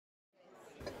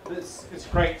It's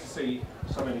great to see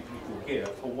so many people here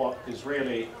for what is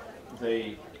really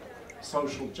the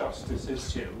social justice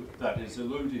issue that has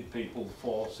eluded people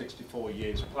for 64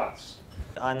 years plus.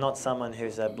 I'm not someone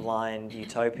who's a blind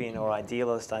utopian or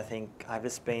idealist. I think I've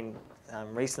just been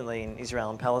recently in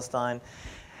Israel and Palestine,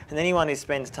 and anyone who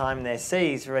spends time there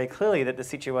sees very clearly that the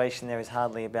situation there is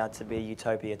hardly about to be a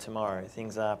utopia tomorrow.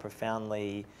 Things are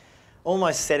profoundly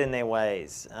almost set in their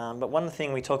ways. But one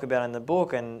thing we talk about in the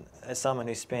book, and as someone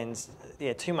who spends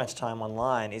too much time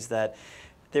online, is that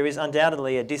there is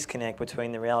undoubtedly a disconnect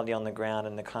between the reality on the ground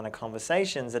and the kind of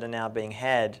conversations that are now being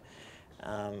had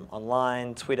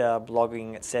online, Twitter,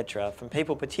 blogging, etc., from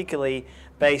people particularly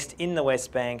based in the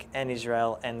West Bank and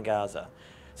Israel and Gaza.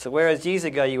 So whereas years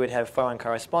ago you would have foreign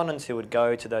correspondents who would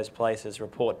go to those places,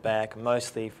 report back,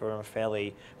 mostly from a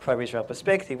fairly pro-Israel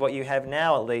perspective, what you have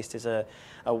now at least is a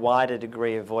wider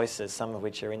degree of voices, some of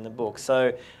which are in the book.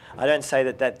 So I don't say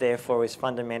that therefore has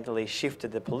fundamentally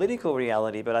shifted the political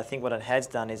reality, but I think what it has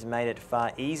done is made it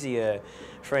far easier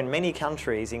for in many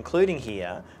countries, including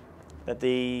here, that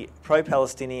the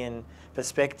pro-Palestinian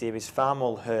perspective is far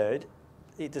more heard,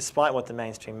 despite what the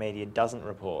mainstream media doesn't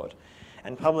report.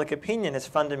 And public opinion has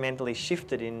fundamentally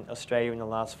shifted in Australia in the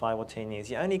last 5 or 10 years.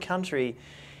 The only country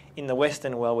in the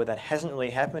Western world where that hasn't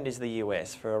really happened is the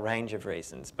US for a range of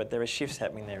reasons, but there are shifts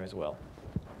happening there as well.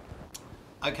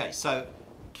 Okay, so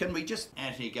can we just,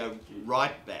 Antony, go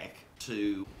right back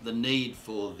to the need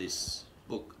for this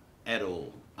book at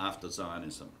all after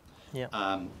Zionism?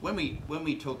 Yeah. When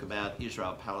we talk about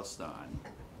Israel-Palestine,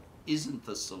 isn't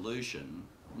the solution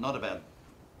not about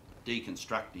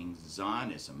deconstructing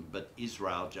Zionism, but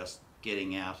Israel just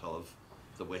getting out of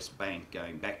the West Bank,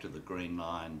 going back to the Green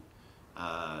Line,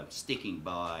 sticking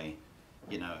by,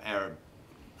 Arab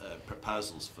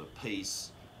proposals for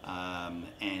peace,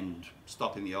 and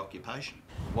stopping the occupation?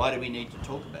 Why do we need to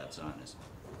talk about Zionism?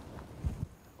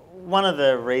 One of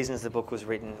the reasons the book was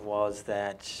written was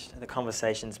that the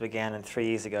conversations began 3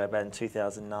 years ago, about in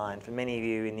 2009. For many of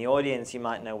you in the audience, you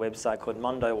might know a website called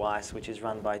Mondo Weiss, which is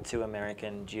run by 2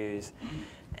 American Jews.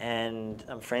 And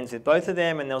I'm friends with both of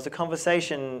them, and there was a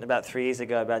conversation about 3 years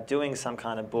ago about doing some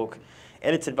kind of book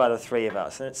edited by the 3 of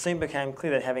us. And it soon became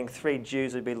clear that having 3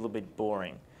 Jews would be a little bit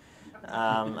boring.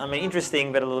 I mean,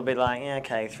 interesting, but a little bit like, yeah,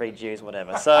 okay, 3 Jews,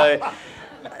 whatever. So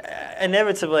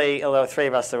inevitably, although 3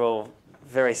 of us are all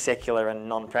very secular and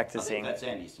non-practicing. I think that's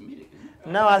anti-Semitic, isn't it?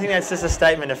 No, I think that's just a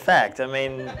statement of fact. I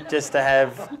mean, just to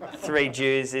have 3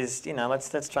 Jews is,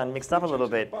 let's try and mix it up a little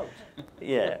bit.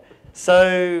 Yeah.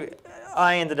 So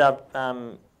I ended up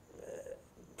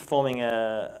forming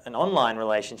an online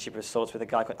relationship of sorts with a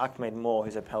guy called Ahmed Moore,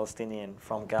 who's a Palestinian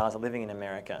from Gaza living in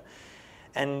America.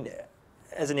 And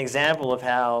as an example of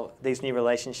how these new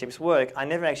relationships work, I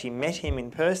never actually met him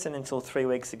in person until 3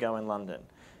 weeks ago in London.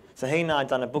 So he and I had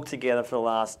done a book together for the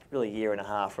last really year and a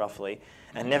half, roughly,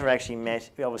 and never actually met.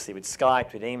 We obviously would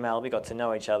Skype, we'd email, we got to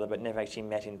know each other, but never actually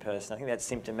met in person. I think that's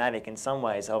symptomatic in some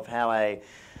ways of how a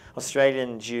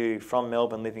Australian Jew from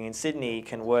Melbourne living in Sydney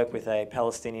can work with a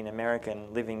Palestinian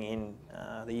American living in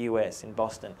the US, in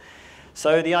Boston.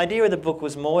 So the idea of the book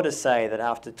was more to say that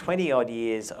after 20 odd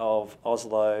years of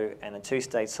Oslo and a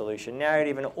 2-state solution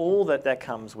narrative and all that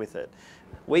comes with it,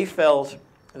 we felt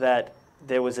that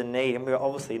there was a need, and we were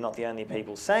obviously not the only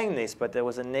people saying this, but there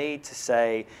was a need to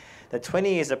say that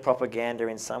 20 years of propaganda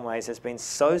in some ways has been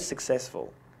so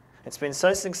successful. It's been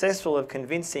so successful of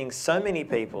convincing so many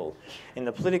people in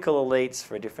the political elites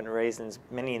for different reasons,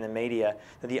 many in the media,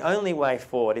 that the only way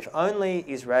forward, if only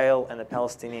Israel and the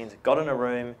Palestinians got in a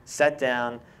room, sat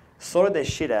down, sorted their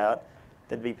shit out,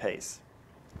 there'd be peace.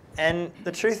 And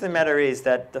the truth of the matter is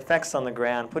that the facts on the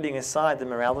ground, putting aside the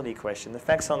morality question, the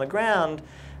facts on the ground,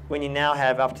 when you now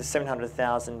have up to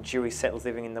 700,000 Jewish settlers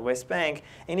living in the West Bank,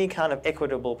 any kind of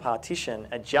equitable partition,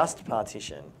 a just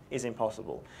partition, is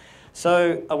impossible.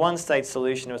 So a 1-state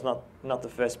solution was not the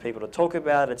first people to talk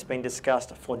about it. It's been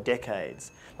discussed for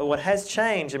decades. But what has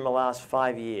changed in the last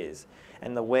 5 years,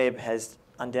 and the web has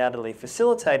undoubtedly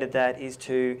facilitated that, is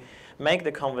to make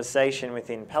the conversation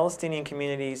within Palestinian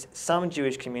communities, some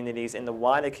Jewish communities, and the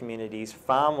wider communities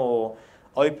far more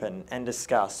open and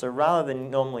discussed. So rather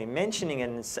than normally mentioning it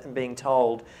and being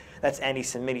told that's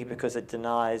anti-Semitic because it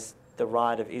denies the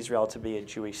right of Israel to be a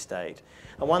Jewish state,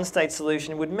 a 1-state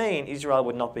solution would mean Israel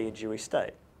would not be a Jewish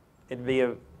state. It'd be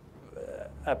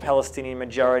a Palestinian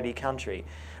majority country,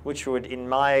 which would, in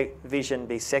my vision,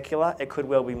 be secular. It could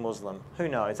well be Muslim. Who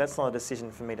knows? That's not a decision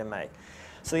for me to make.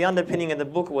 So the underpinning of the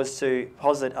book was to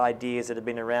posit ideas that have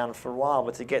been around for a while,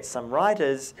 but to get some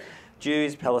writers,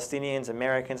 Jews, Palestinians,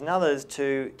 Americans and others,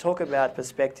 to talk about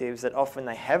perspectives that often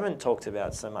they haven't talked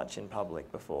about so much in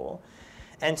public before,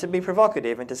 and to be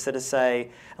provocative and to sort of say,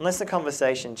 unless the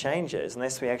conversation changes,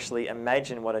 unless we actually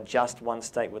imagine what a just one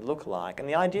state would look like, and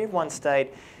the idea of one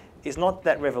state is not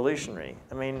that revolutionary.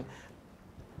 I mean,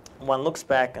 one looks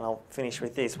back, and I'll finish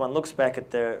with this, one looks back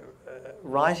at the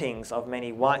writings of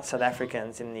many white South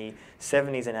Africans in the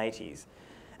 70s and 80s,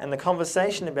 and the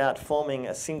conversation about forming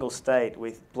a single state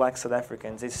with black South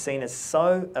Africans is seen as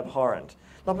so abhorrent,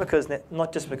 not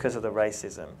just because of the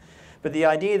racism, but the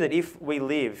idea that if we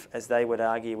live, as they would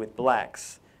argue, with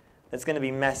blacks, there's going to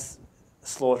be mass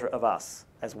slaughter of us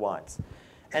as whites.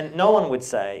 And no one would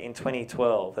say in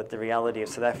 2012 that the reality of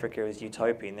South Africa is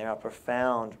utopian. There are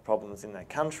profound problems in that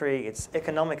country. It's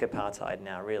economic apartheid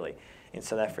now, really, in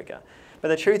South Africa. But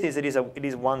the truth is it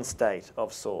is one state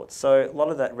of sorts. So a lot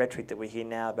of that rhetoric that we hear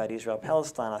now about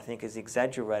Israel-Palestine, I think, is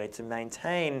exaggerated to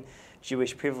maintain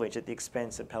Jewish privilege at the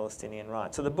expense of Palestinian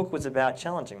rights. So the book was about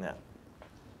challenging that.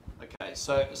 Okay,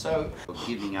 so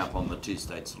giving up on the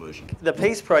two-state solution. The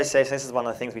peace process, this is one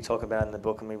of the things we talk about in the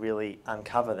book and we really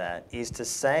uncover that, is to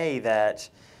say that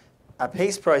a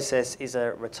peace process is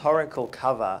a rhetorical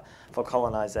cover for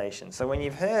colonisation. So when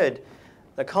you've heard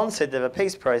the concept of a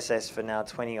peace process for now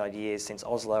 20-odd years since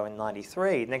Oslo in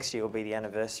 '93, next year will be the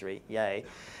anniversary, yay,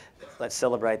 let's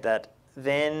celebrate that,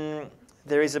 then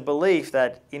there is a belief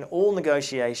that in all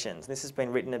negotiations, this has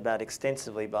been written about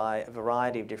extensively by a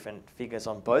variety of different figures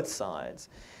on both sides,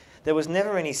 there was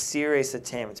never any serious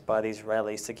attempt by the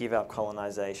Israelis to give up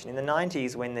colonisation. In the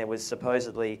 90s, when there was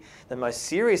supposedly the most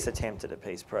serious attempt at a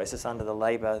peace process under the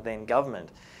Labour then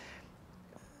government,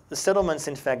 the settlements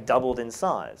in fact doubled in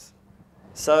size.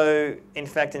 So, in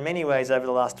fact, in many ways over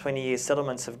the last 20 years,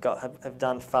 settlements have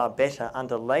done far better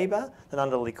under Labour than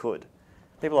under Likud.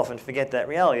 People often forget that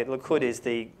reality. Likud is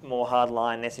the more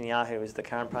hardline, Netanyahu is the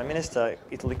current Prime Minister,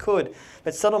 it's Likud.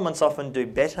 But settlements often do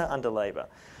better under Labour.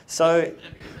 So,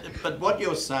 but what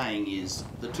you're saying is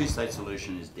the two-state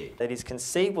solution is dead. It is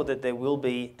conceivable that there will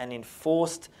be an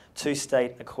enforced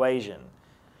two-state equation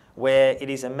where it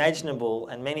is imaginable,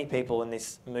 and many people in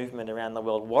this movement around the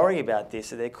world worry about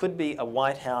this, that there could be a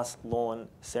White House lawn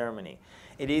ceremony.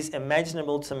 It is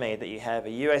imaginable to me that you have a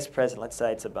US president, let's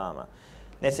say it's Obama,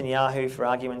 Netanyahu, for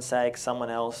argument's sake,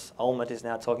 someone else, Olmert is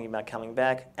now talking about coming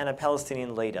back, and a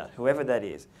Palestinian leader, whoever that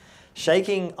is,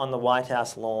 shaking on the White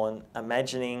House lawn,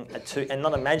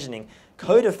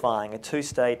 codifying a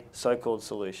two-state so-called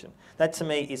solution. That to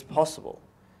me is possible.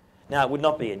 Now, it would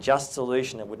not be a just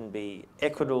solution, it wouldn't be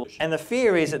equitable. And the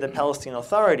fear is that the Palestinian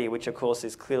Authority, which of course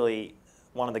is clearly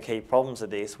one of the key problems of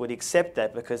this, would accept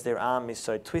that because their arm is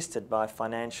so twisted by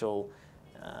financial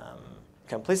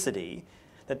complicity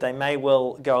that they may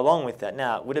well go along with that.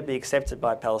 Now, would it be accepted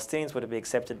by Palestinians? Would it be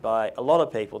accepted by a lot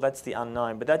of people? That's the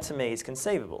unknown, but that to me is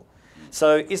conceivable.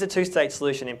 So is a two-state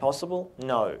solution impossible?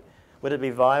 No. Would it be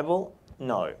viable?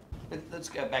 No. Let's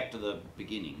go back to the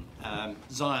beginning.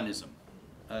 Zionism,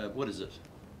 what is it?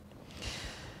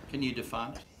 Can you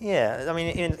define it? Yeah, I mean,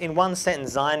 in one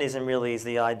sentence, Zionism really is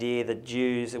the idea that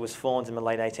Jews, it was formed in the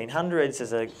late 1800s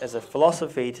as a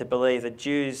philosophy to believe that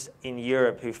Jews in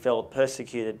Europe who felt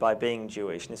persecuted by being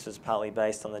Jewish, and this was partly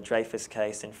based on the Dreyfus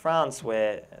case in France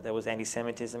where there was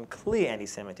anti-Semitism, clear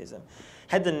anti-Semitism,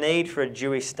 had the need for a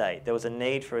Jewish state. There was a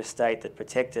need for a state that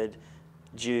protected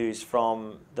Jews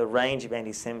from the range of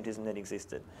anti-Semitism that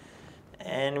existed.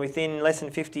 And within less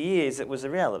than 50 years, it was a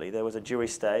reality. There was a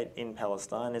Jewish state in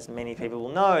Palestine. As many people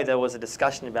will know, there was a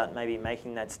discussion about maybe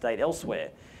making that state elsewhere,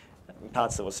 in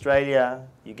parts of Australia,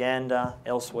 Uganda,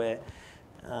 elsewhere,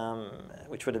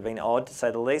 which would have been odd to say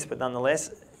the least, but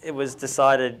nonetheless, it was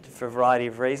decided for a variety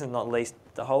of reasons, not least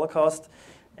the Holocaust,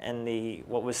 and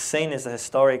what was seen as a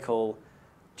historical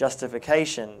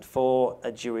justification for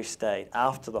a Jewish state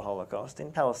after the Holocaust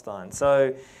in Palestine.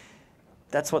 So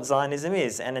that's what Zionism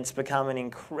is, and it's become an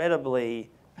incredibly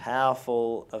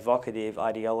powerful, evocative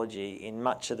ideology in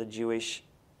much of the Jewish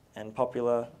and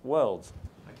popular worlds.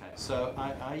 Okay, so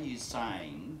are you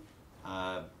saying,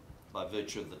 by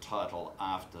virtue of the title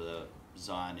After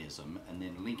Zionism, and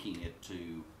then linking it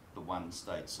to the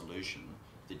one-state solution,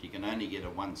 that you can only get a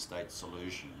one-state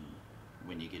solution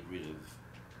when you get rid of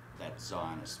that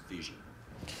Zionist vision?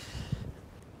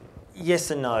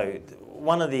 Yes and no.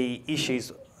 One of the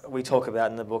issues we talk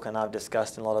about in the book, and I've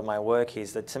discussed in a lot of my work,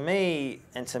 is that to me,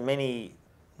 and to many,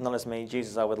 not as many Jews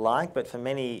as I would like, but for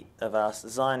many of us,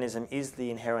 Zionism is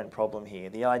the inherent problem here.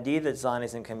 The idea that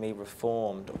Zionism can be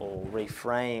reformed or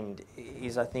reframed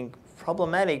is, I think,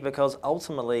 problematic because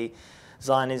ultimately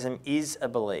Zionism is a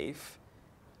belief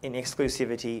in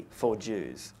exclusivity for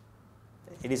Jews.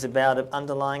 It is about an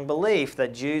underlying belief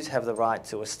that Jews have the right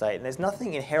to a state, and there's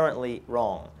nothing inherently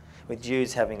wrong with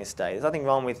Jews having a state. There's nothing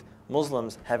wrong with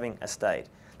Muslims having a state.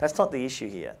 That's not the issue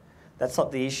here. That's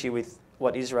not the issue with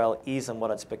what Israel is and what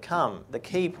it's become. The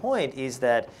key point is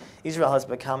that Israel has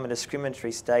become a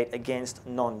discriminatory state against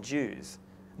non-Jews.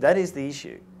 That is the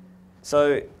issue.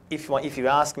 So if you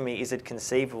ask me, is it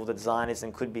conceivable that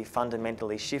Zionism could be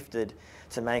fundamentally shifted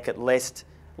to make it less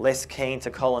keen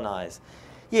to colonise?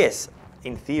 Yes,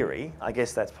 in theory, I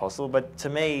guess that's possible. But to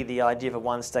me, the idea of a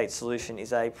one-state solution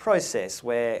is a process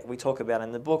where we talk about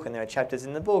in the book, and there are chapters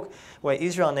in the book, where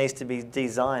Israel needs to be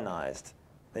de-Zionised.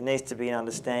 There needs to be an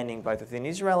understanding both within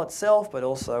Israel itself, but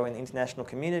also in the international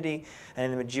community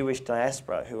and in the Jewish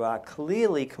diaspora, who are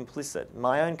clearly complicit.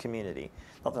 My own community,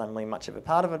 not that I'm really much of a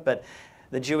part of it, but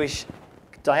the Jewish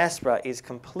diaspora is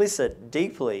complicit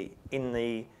deeply in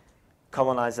the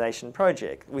colonisation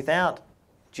project. Without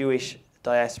Jewish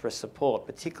diaspora support,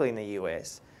 particularly in the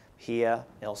US, here,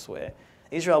 elsewhere,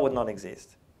 Israel would not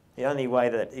exist. The only way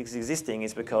that it's existing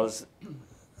is because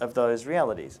of those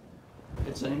realities.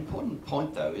 It's an important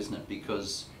point, though, isn't it?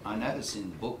 Because I notice in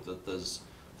the book that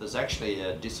there's actually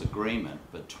a disagreement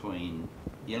between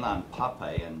Ilan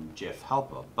Pappé and Jeff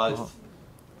Halper, both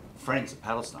friends of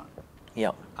Palestine.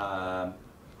 Yeah.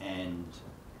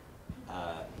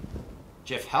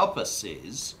 Jeff Halper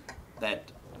says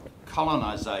that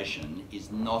colonisation is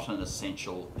not an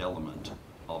essential element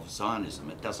of Zionism.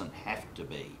 It doesn't have to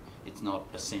be. It's not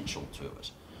essential to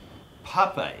it.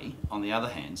 Pappé, on the other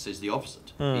hand, says the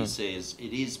opposite. He says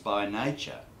it is by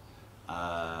nature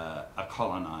a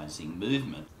colonising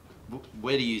movement.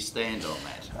 Where do you stand on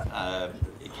that?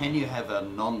 Can you have a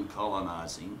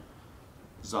non-colonising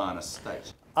Zionist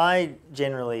state? I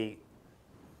generally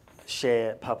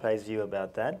share Pappé's view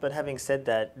about that, but having said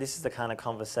that, this is the kind of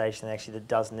conversation actually that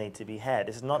does need to be had.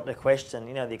 It's not the question,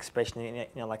 you know, the expression,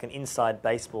 like an inside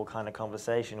baseball kind of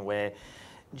conversation where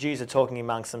Jews are talking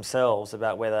amongst themselves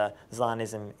about whether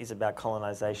Zionism is about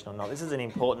colonisation or not. This is an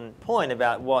important point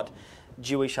about what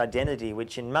Jewish identity,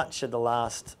 which in much of the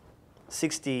last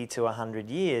 60 to 100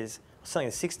 years, something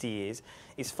like 60 years,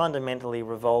 is fundamentally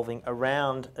revolving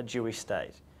around a Jewish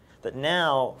state. That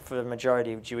now, for the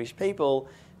majority of Jewish people,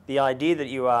 the idea that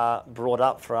you are brought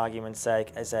up, for argument's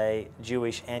sake, as a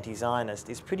Jewish anti-Zionist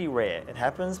is pretty rare. It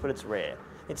happens, but it's rare.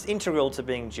 It's integral to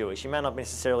being Jewish. You may not be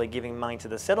necessarily giving money to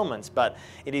the settlements, but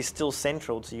it is still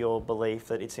central to your belief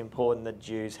that it's important that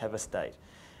Jews have a state.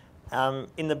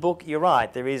 In the book, you're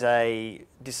right, there is a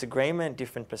disagreement,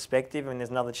 different perspective, and there's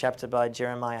another chapter by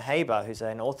Jeremiah Haber, who's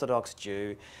an Orthodox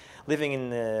Jew living in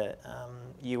the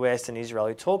US and Israel,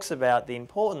 who talks about the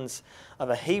importance of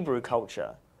a Hebrew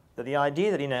culture. That the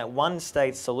idea that,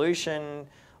 one-state solution,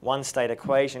 one-state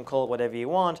equation, call it whatever you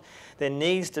want, there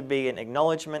needs to be an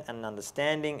acknowledgement and an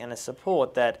understanding and a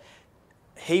support that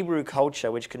Hebrew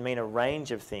culture, which can mean a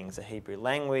range of things, a Hebrew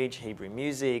language, Hebrew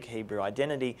music, Hebrew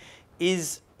identity,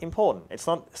 is important. It's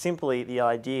not simply the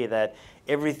idea that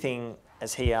everything,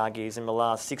 as he argues, in the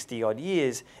last 60-odd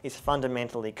years is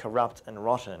fundamentally corrupt and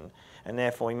rotten, and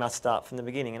therefore we must start from the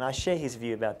beginning. And I share his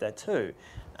view about that too.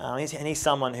 He's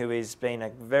someone who has been a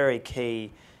very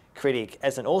key critic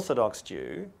as an Orthodox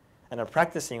Jew and a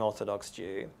practicing Orthodox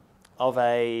Jew of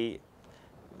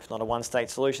if not a one-state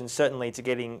solution, certainly to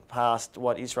getting past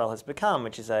what Israel has become,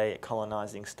 which is a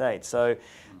colonising state. So,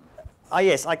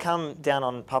 yes, I come down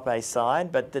on Pappé's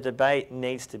side, but the debate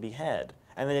needs to be had.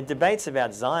 And the debates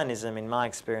about Zionism, in my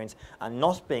experience, are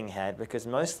not being had because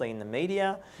mostly in the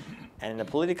media and in the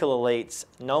political elites,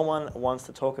 no one wants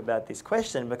to talk about this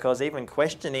question because even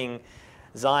questioning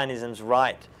Zionism's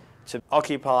right to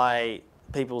occupy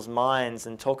people's minds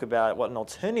and talk about what an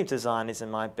alternative to Zionism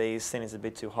might be is seen as a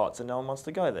bit too hot, so no one wants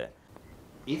to go there.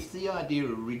 If the idea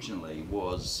originally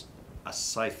was a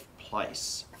safe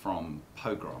place from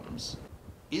pogroms,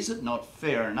 is it not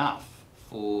fair enough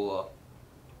for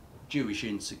Jewish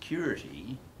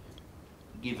insecurity,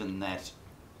 given that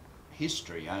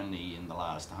history only in the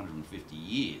last 150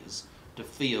 years, to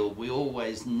feel we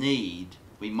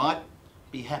might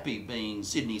be happy being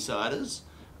Sydney-siders,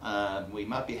 we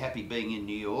might be happy being in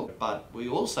New York, but we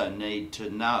also need to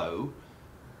know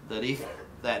that if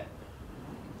that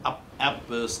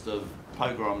outburst of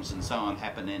pogroms and so on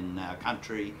happen in our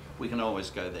country, we can always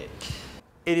go there.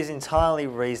 It is entirely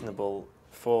reasonable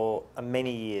for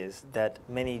many years that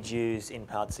many Jews in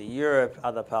parts of Europe,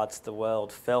 other parts of the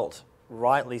world, felt,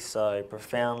 rightly so,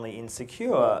 profoundly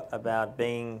insecure about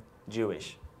being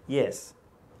Jewish. Yes,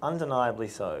 undeniably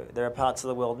so. There are parts of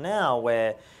the world now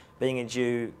where being a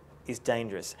Jew is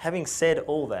dangerous. Having said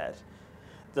all that,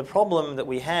 the problem that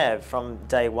we have from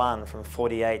day one, from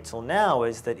 48 till now,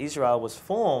 is that Israel was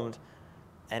formed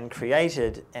and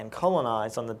created and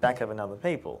colonised on the back of another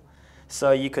people.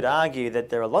 So you could argue that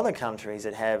there are a lot of countries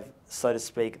that have, so to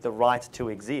speak, the right to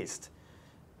exist.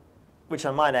 which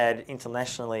I might add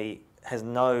internationally has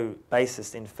no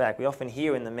basis in fact. We often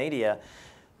hear in the media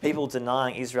people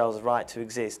denying Israel's right to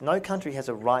exist. No country has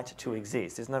a right to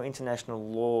exist. There's no international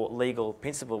law, legal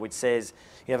principle which says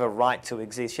you have a right to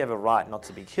exist. You have a right not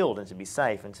to be killed and to be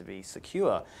safe and to be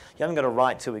secure. You haven't got a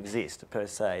right to exist per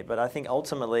se. But I think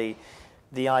ultimately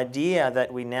the idea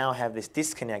that we now have this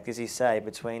disconnect, as you say,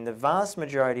 between the vast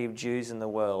majority of Jews in the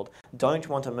world don't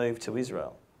want to move to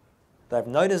Israel. They have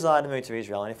no desire to move to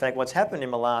Israel. And in fact, what's happened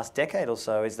in the last decade or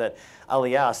so is that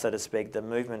Aliyah, so to speak, the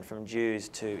movement from Jews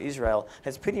to Israel,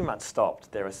 has pretty much stopped.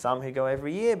 There are some who go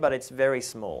every year, but it's very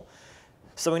small.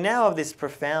 So we now have this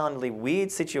profoundly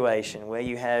weird situation where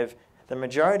you have the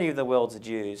majority of the world's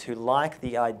Jews who like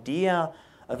the idea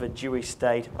of a Jewish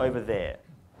state over there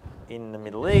in the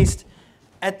Middle East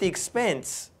at the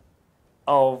expense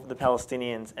of the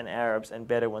Palestinians and Arabs and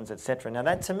Bedouins, etc. Now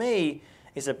that to me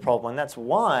is a problem. And that's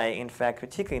why, in fact,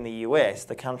 particularly in the US,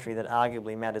 the country that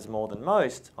arguably matters more than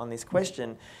most on this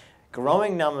question,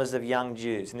 growing numbers of young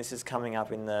Jews, and this is coming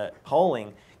up in the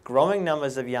polling, growing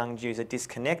numbers of young Jews are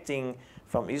disconnecting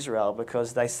from Israel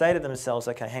because they say to themselves,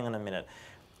 okay, hang on a minute,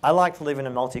 I like to live in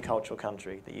a multicultural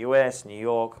country, the US, New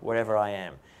York, wherever I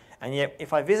am. And yet,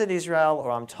 if I visit Israel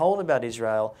or I'm told about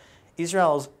Israel,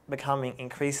 Israel's becoming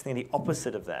increasingly the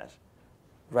opposite of that.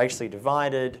 Racially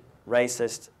divided,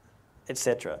 racist,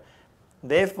 etc.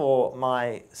 Therefore,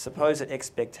 my supposed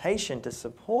expectation to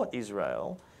support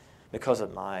Israel, because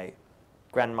of my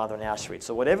grandmother in Auschwitz,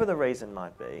 or whatever the reason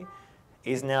might be,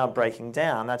 is now breaking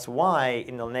down. That's why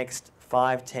in the next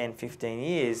 5, 10, 15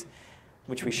 years,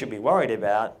 which we should be worried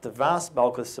about, the vast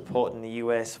bulk of support in the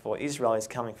US for Israel is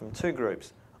coming from two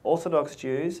groups, Orthodox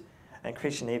Jews and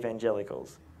Christian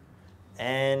evangelicals.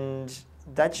 And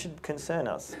that should concern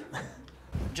us.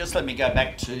 Just let me go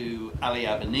back to Ali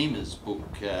Abenima's book,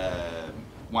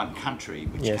 One Country,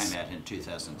 which Yes. came out in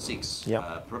 2006,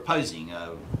 Yep. proposing a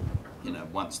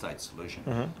one-state solution.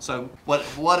 Mm-hmm. So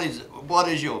what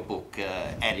is your book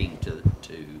adding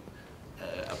to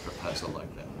a proposal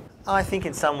like that? I think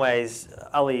in some ways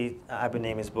Ali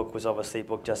Abenima's book was obviously a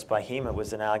book just by him. It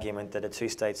was an argument that a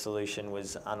two-state solution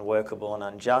was unworkable and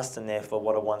unjust, and therefore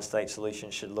what a one-state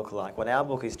solution should look like. What our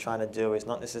book is trying to do is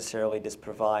not necessarily just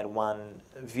provide one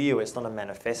view. It's not a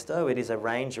manifesto. It is a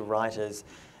range of writers,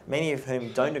 many of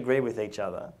whom don't agree with each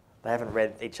other. They haven't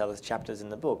read each other's chapters in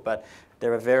the book, but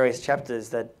there are various chapters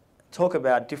that talk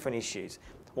about different issues.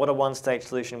 What a one-state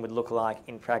solution would look like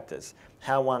in practice,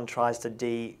 how one tries to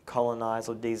decolonize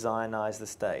or de-Zionize the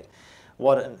state,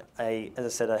 what, as I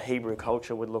said, a Hebrew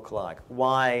culture would look like,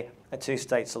 why a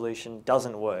two-state solution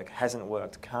doesn't work, hasn't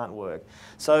worked, can't work.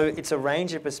 So it's a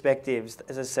range of perspectives.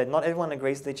 As I said, not everyone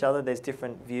agrees with each other. There's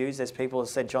different views. There's people, as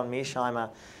I said, John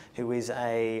Mearsheimer, who is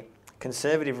a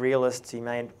conservative realist you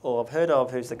may or have heard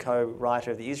of, who's the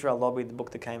co-writer of the Israel Lobby, the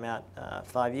book that came out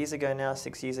 5 years ago now,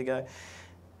 6 years ago.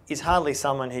 He's hardly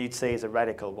someone who you'd see as a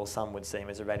radical. Well, some would see him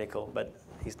as a radical, but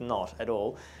he's not at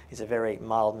all. He's a very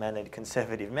mild-mannered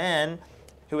conservative man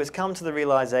who has come to the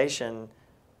realization,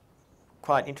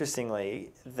 quite interestingly,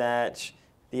 that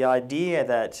the idea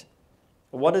that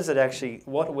what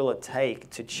will it take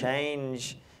to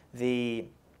change the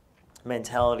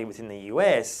mentality within the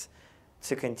US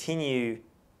to continue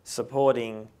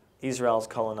supporting Israel's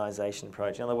colonization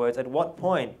project? In other words, at what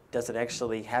point does it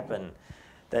actually happen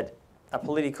that a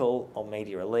political or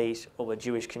media elite or the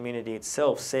Jewish community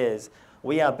itself says,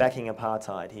 we are backing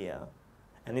apartheid here,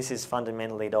 and this is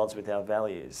fundamentally at odds with our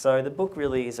values? So the book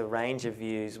really is a range of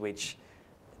views which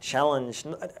challenge,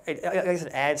 I guess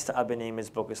it adds to Abenima's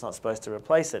book, it's not supposed to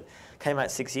replace it. Came out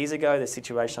 6 years ago, the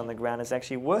situation on the ground is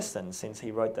actually worse than since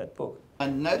he wrote that book. I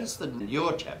noticed that in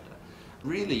your chapter,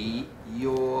 really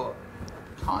you're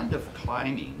kind of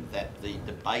claiming that the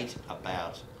debate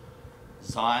about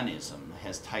Zionism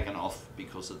has taken off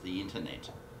because of the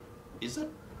internet. Is it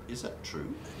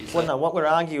true? No, what we're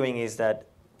arguing is that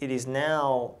it is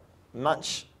now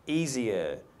much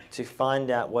easier to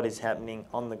find out what is happening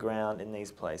on the ground in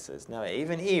these places. Now,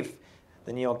 even if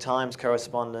the New York Times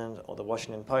correspondent or the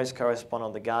Washington Post correspondent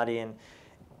or the Guardian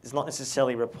is not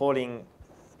necessarily reporting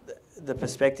the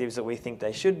perspectives that we think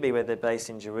they should be, whether they're based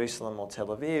in Jerusalem or Tel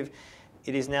Aviv,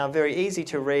 it is now very easy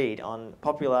to read on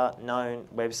popular, known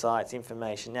websites,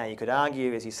 information. Now, you could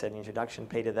argue, as you said in the introduction,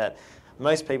 Peter, that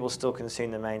most people still consume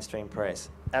the mainstream press.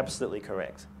 Absolutely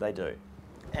correct, they do.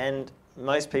 And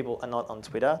most people are not on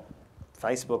Twitter.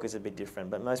 Facebook is a bit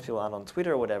different, but most people aren't on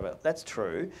Twitter or whatever. That's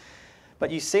true. But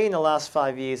you see in the last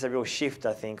 5 years a real shift,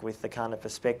 I think, with the kind of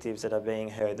perspectives that are being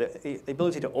heard. The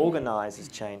ability to organise is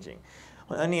changing.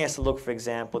 One only has to look, for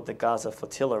example, at the Gaza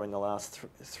flotilla in the last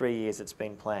 3 years it's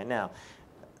been planned. Now,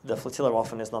 the flotilla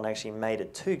often has not actually made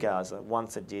it to Gaza.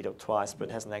 Once it did or twice, but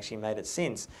hasn't actually made it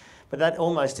since. But that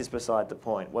almost is beside the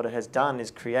point. What it has done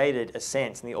is created a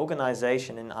sense, and the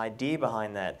organisation and idea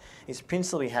behind that is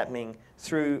principally happening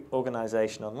through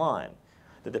organisation online.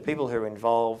 That the people who are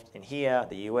involved in here,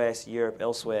 the US, Europe,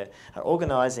 elsewhere, are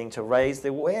organising to raise the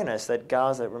awareness that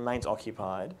Gaza remains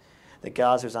occupied, that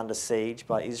Gaza is under siege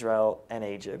by Israel and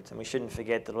Egypt. And we shouldn't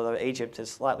forget that although Egypt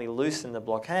has slightly loosened the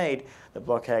blockade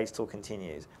still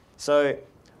continues. So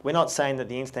we're not saying that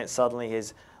the internet suddenly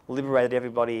has liberated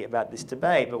everybody about this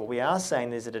debate, but what we are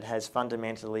saying is that it has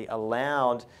fundamentally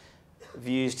allowed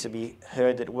views to be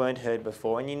heard that weren't heard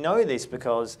before. And you know this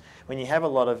because when you have a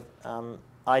lot of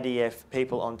IDF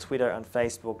people on Twitter and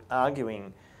Facebook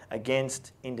arguing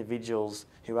against individuals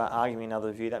who are arguing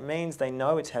another view, that means they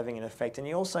know it's having an effect. And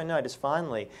you also notice,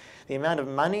 finally, the amount of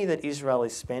money that Israel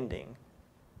is spending,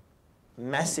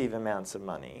 massive amounts of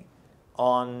money,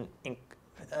 on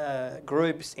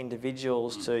groups,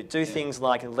 individuals to do things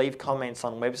like leave comments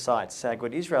on websites, say how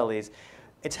good Israel is.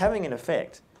 It's having an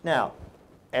effect. Now,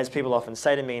 as people often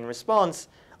say to me in response,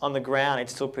 on the ground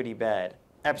it's still pretty bad.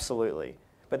 Absolutely.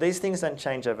 But these things don't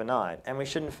change overnight. And we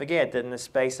shouldn't forget that in the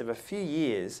space of a few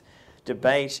years,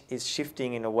 debate is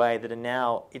shifting in a way that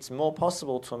now it's more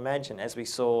possible to imagine, as we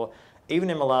saw even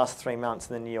in the last 3 months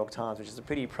in the New York Times, which is a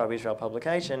pretty pro-Israel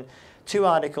publication, 2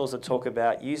 articles that talk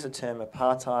about, use the term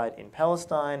apartheid in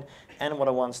Palestine and what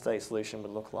a one-state solution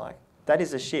would look like. That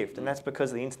is a shift, and that's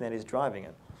because the internet is driving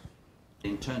it.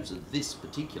 In terms of this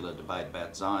particular debate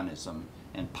about Zionism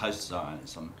and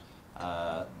post-Zionism,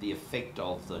 the effect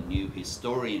of the new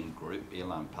historian group,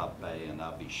 Ilan Pappé and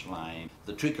Avi Shlaim,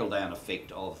 the trickle-down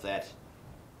effect of that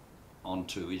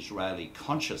onto Israeli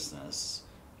consciousness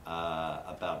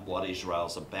about what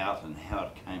Israel's about and how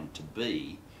it came to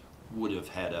be, would have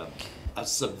had a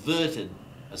subverting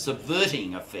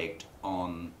effect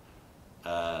on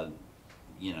the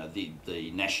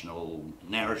national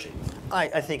narrative.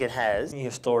 I think it has.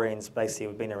 Historians basically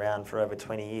have been around for over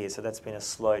 20 years, so that's been a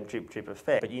slow drip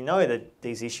effect. But you know that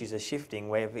these issues are shifting,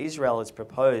 where if Israel has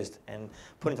proposed and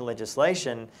put into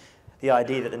legislation the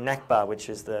idea that the Nakba, which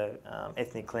is the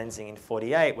ethnic cleansing in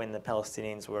 48, when the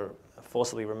Palestinians were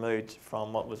forcibly removed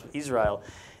from what was Israel,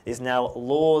 there's now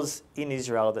laws in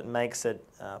Israel that makes it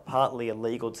partly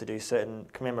illegal to do certain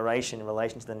commemoration in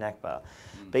relation to the Nakba.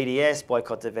 BDS,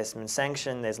 boycott, divestment,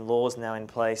 sanction, there's laws now in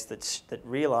place that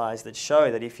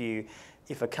show that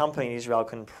if a company in Israel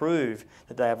can prove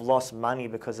that they have lost money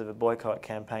because of a boycott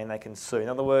campaign, they can sue. In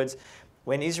other words,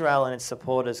 when Israel and its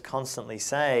supporters constantly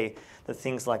say that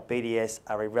things like BDS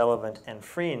are irrelevant and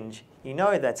fringe, you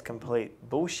know that's complete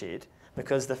bullshit,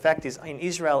 because the fact is, in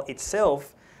Israel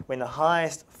itself, when the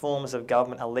highest forms of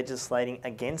government are legislating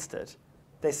against it,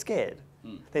 they're scared.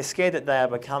 They're scared that they are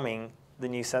becoming the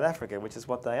new South Africa, which is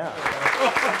what they are.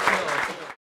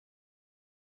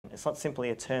 It's not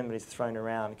simply a term that is thrown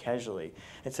around casually.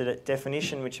 It's a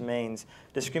definition which means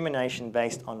discrimination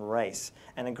based on race.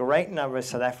 And a great number of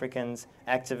South Africans,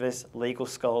 activists, legal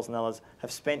scholars and others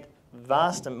have spent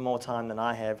vast more time than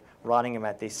I have writing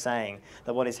about this, saying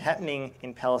that what is happening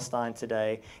in Palestine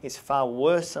today is far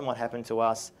worse than what happened to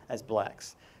us as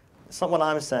blacks. It's not what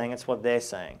I'm saying, it's what they're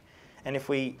saying. And if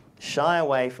we shy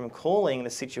away from calling the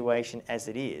situation as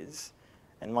it is,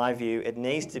 in my view, it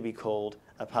needs to be called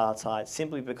apartheid,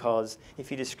 simply because if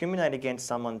you discriminate against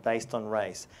someone based on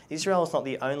race, Israel is not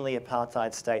the only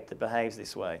apartheid state that behaves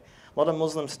this way. A lot of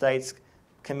Muslim states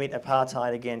commit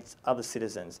apartheid against other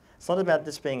citizens. It's not about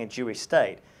this being a Jewish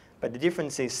state, but the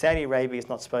difference is Saudi Arabia is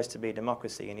not supposed to be a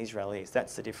democracy and Israel is.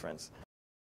 That's the difference.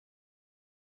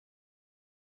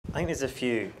 I think there's a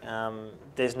few.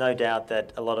 There's no doubt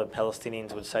that a lot of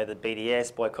Palestinians would say that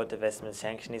BDS, boycott, divestment,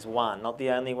 sanction, is one. Not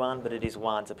the only one, but it is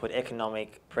one to put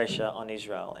economic pressure on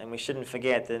Israel. And we shouldn't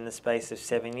forget that in the space of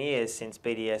 7 years since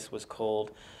BDS was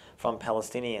called from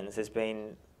Palestinians, there's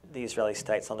been, the Israeli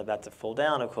state's not about to fall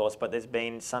down, of course, but there's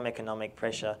been some economic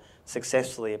pressure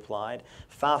successfully applied,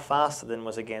 far faster than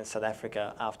was against South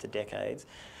Africa after decades.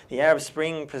 The Arab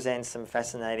Spring presents some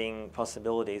fascinating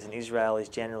possibilities, and Israel is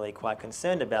generally quite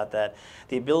concerned about that.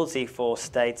 The ability for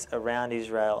states around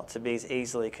Israel to be as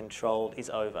easily controlled is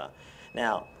over.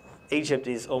 Now, Egypt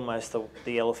is almost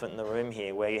the elephant in the room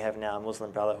here, where you have now a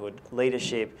Muslim Brotherhood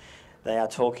leadership. They are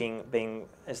talking,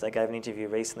 as they gave an interview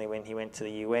recently when he went to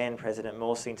the UN, President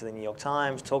Morsi, to the New York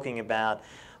Times, talking about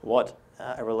what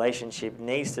a relationship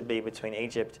needs to be between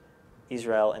Egypt,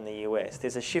 Israel and the US.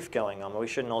 There's a shift going on. We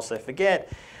shouldn't also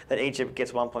forget that Egypt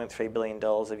gets $1.3 billion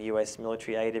of US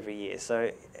military aid every year.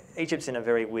 So Egypt's in a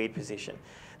very weird position.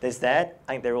 There's that.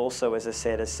 I think there also, as I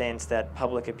said, a sense that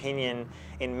public opinion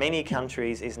in many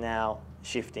countries is now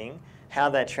shifting. How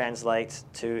that translates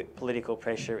to political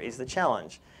pressure is the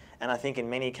challenge. And I think in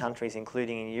many countries,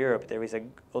 including in Europe, there is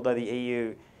although the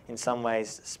EU in some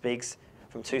ways speaks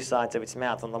from two sides of its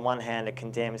mouth. On the one hand, it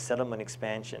condemns settlement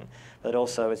expansion, but it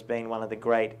also has been one of the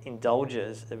great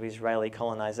indulgers of Israeli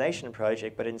colonization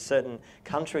project. But in certain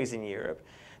countries in Europe,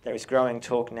 there is growing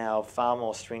talk now of far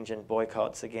more stringent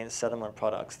boycotts against settlement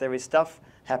products. There is stuff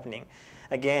happening.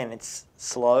 Again, it's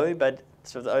slow, but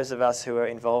for those of us who are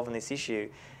involved in this issue,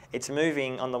 it's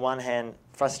moving, on the one hand,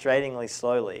 frustratingly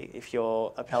slowly. If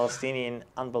you're a Palestinian,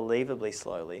 unbelievably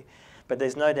slowly. But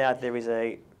there's no doubt there is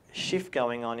a shift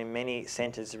going on in many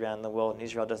centres around the world, and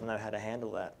Israel doesn't know how to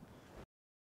handle that.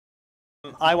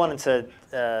 I wanted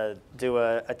to do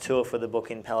a tour for the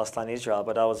book in Palestine, Israel,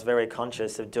 but I was very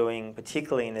conscious of doing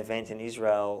particularly an event in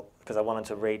Israel because I wanted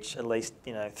to reach at least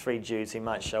 3 Jews who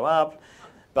might show up,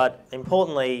 but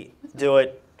importantly, do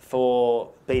it for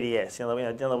BDS.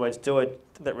 In other words, do it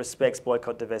that respects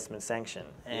boycott, divestment, sanction.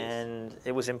 And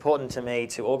it was important to me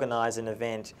to organise an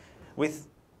event with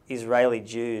Israeli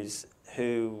Jews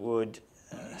who would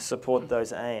support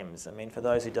those aims. I mean, for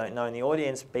those who don't know in the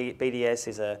audience, BDS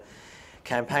is a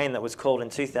campaign that was called in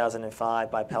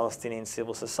 2005 by Palestinian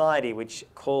civil society, which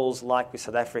calls, like with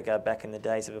South Africa back in the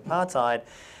days of apartheid,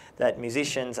 that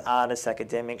musicians, artists,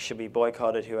 academics should be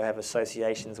boycotted who have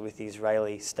associations with the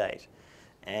Israeli state.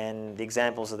 And the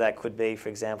examples of that could be, for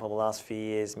example, the last few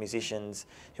years, musicians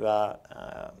who are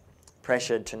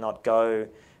pressured to not go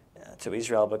to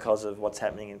Israel because of what's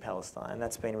happening in Palestine.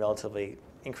 That's been relatively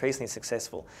increasingly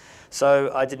successful.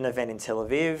 So I did an event in Tel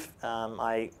Aviv.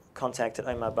 I contacted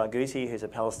Omar Barghouti, who's a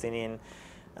Palestinian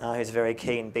who's very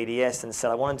keen in BDS, and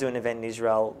said, I want to do an event in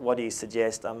Israel. What do you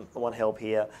suggest? I want help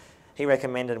here. He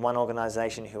recommended one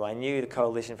organisation who I knew, the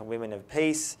Coalition for Women of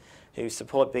Peace, who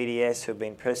support BDS, who have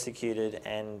been persecuted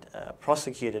and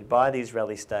prosecuted by the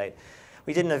Israeli state.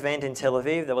 We did an event in Tel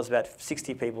Aviv. There was about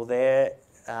 60 people there,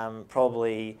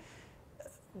 probably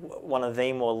one of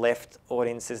the more left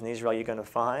audiences in Israel you're going to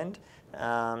find.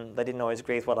 They didn't always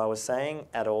agree with what I was saying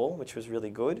at all, which was really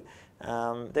good.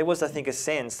 There was, I think, a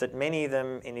sense that many of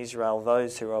them in Israel,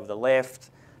 those who are of the left,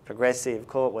 progressive,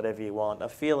 call it whatever you want, are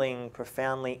feeling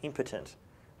profoundly impotent.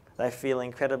 They feel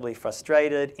incredibly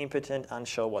frustrated, impotent,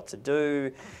 unsure what to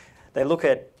do. They look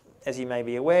at, as you may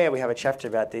be aware, we have a chapter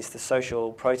about this, the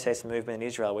social protest movement in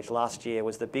Israel, which last year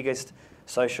was the biggest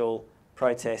social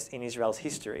protest in Israel's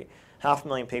history.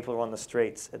 500,000 people were on the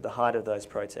streets at the height of those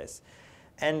protests.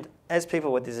 And as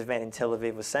people at this event in Tel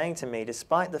Aviv were saying to me,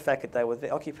 despite the fact that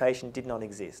the occupation did not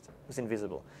exist, it was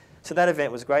invisible. So that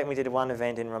event was great. We did one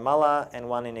event in Ramallah and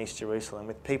one in East Jerusalem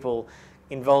with people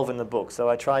involved in the book. So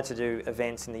I tried to do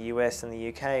events in the US and the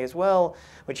UK as well,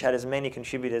 which had as many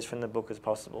contributors from the book as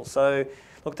possible. So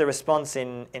look, the response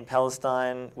in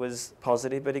Palestine was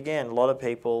positive, but again, a lot of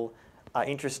people are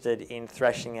interested in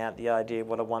thrashing out the idea of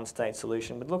what a one-state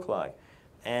solution would look like.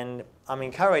 And I'm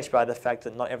encouraged by the fact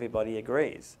that not everybody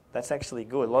agrees. That's actually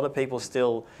good. A lot of people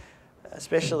still,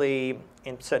 especially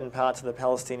in certain parts of the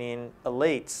Palestinian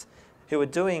elites, who are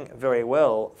doing very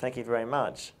well, thank you very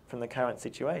much, from the current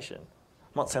situation.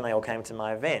 I'm not saying they all came to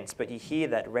my events, but you hear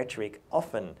that rhetoric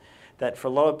often, that for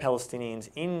a lot of Palestinians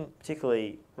in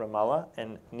particularly Ramallah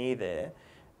and near there,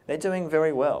 they're doing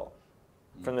very well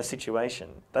from the situation.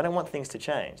 They don't want things to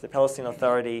change. The Palestinian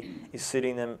Authority is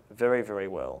suiting them very, very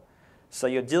well. So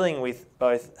you're dealing with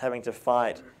both having to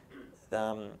fight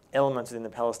elements within the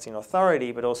Palestinian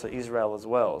Authority, but also Israel as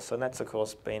well. So that's, of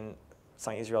course, been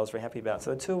something Israel is very happy about.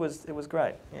 So the tour was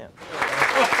great, yeah.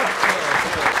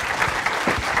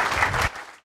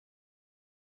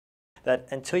 That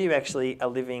until you actually are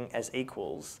living as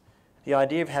equals, the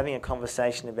idea of having a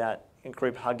conversation about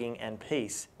group hugging and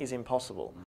peace is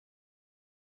impossible.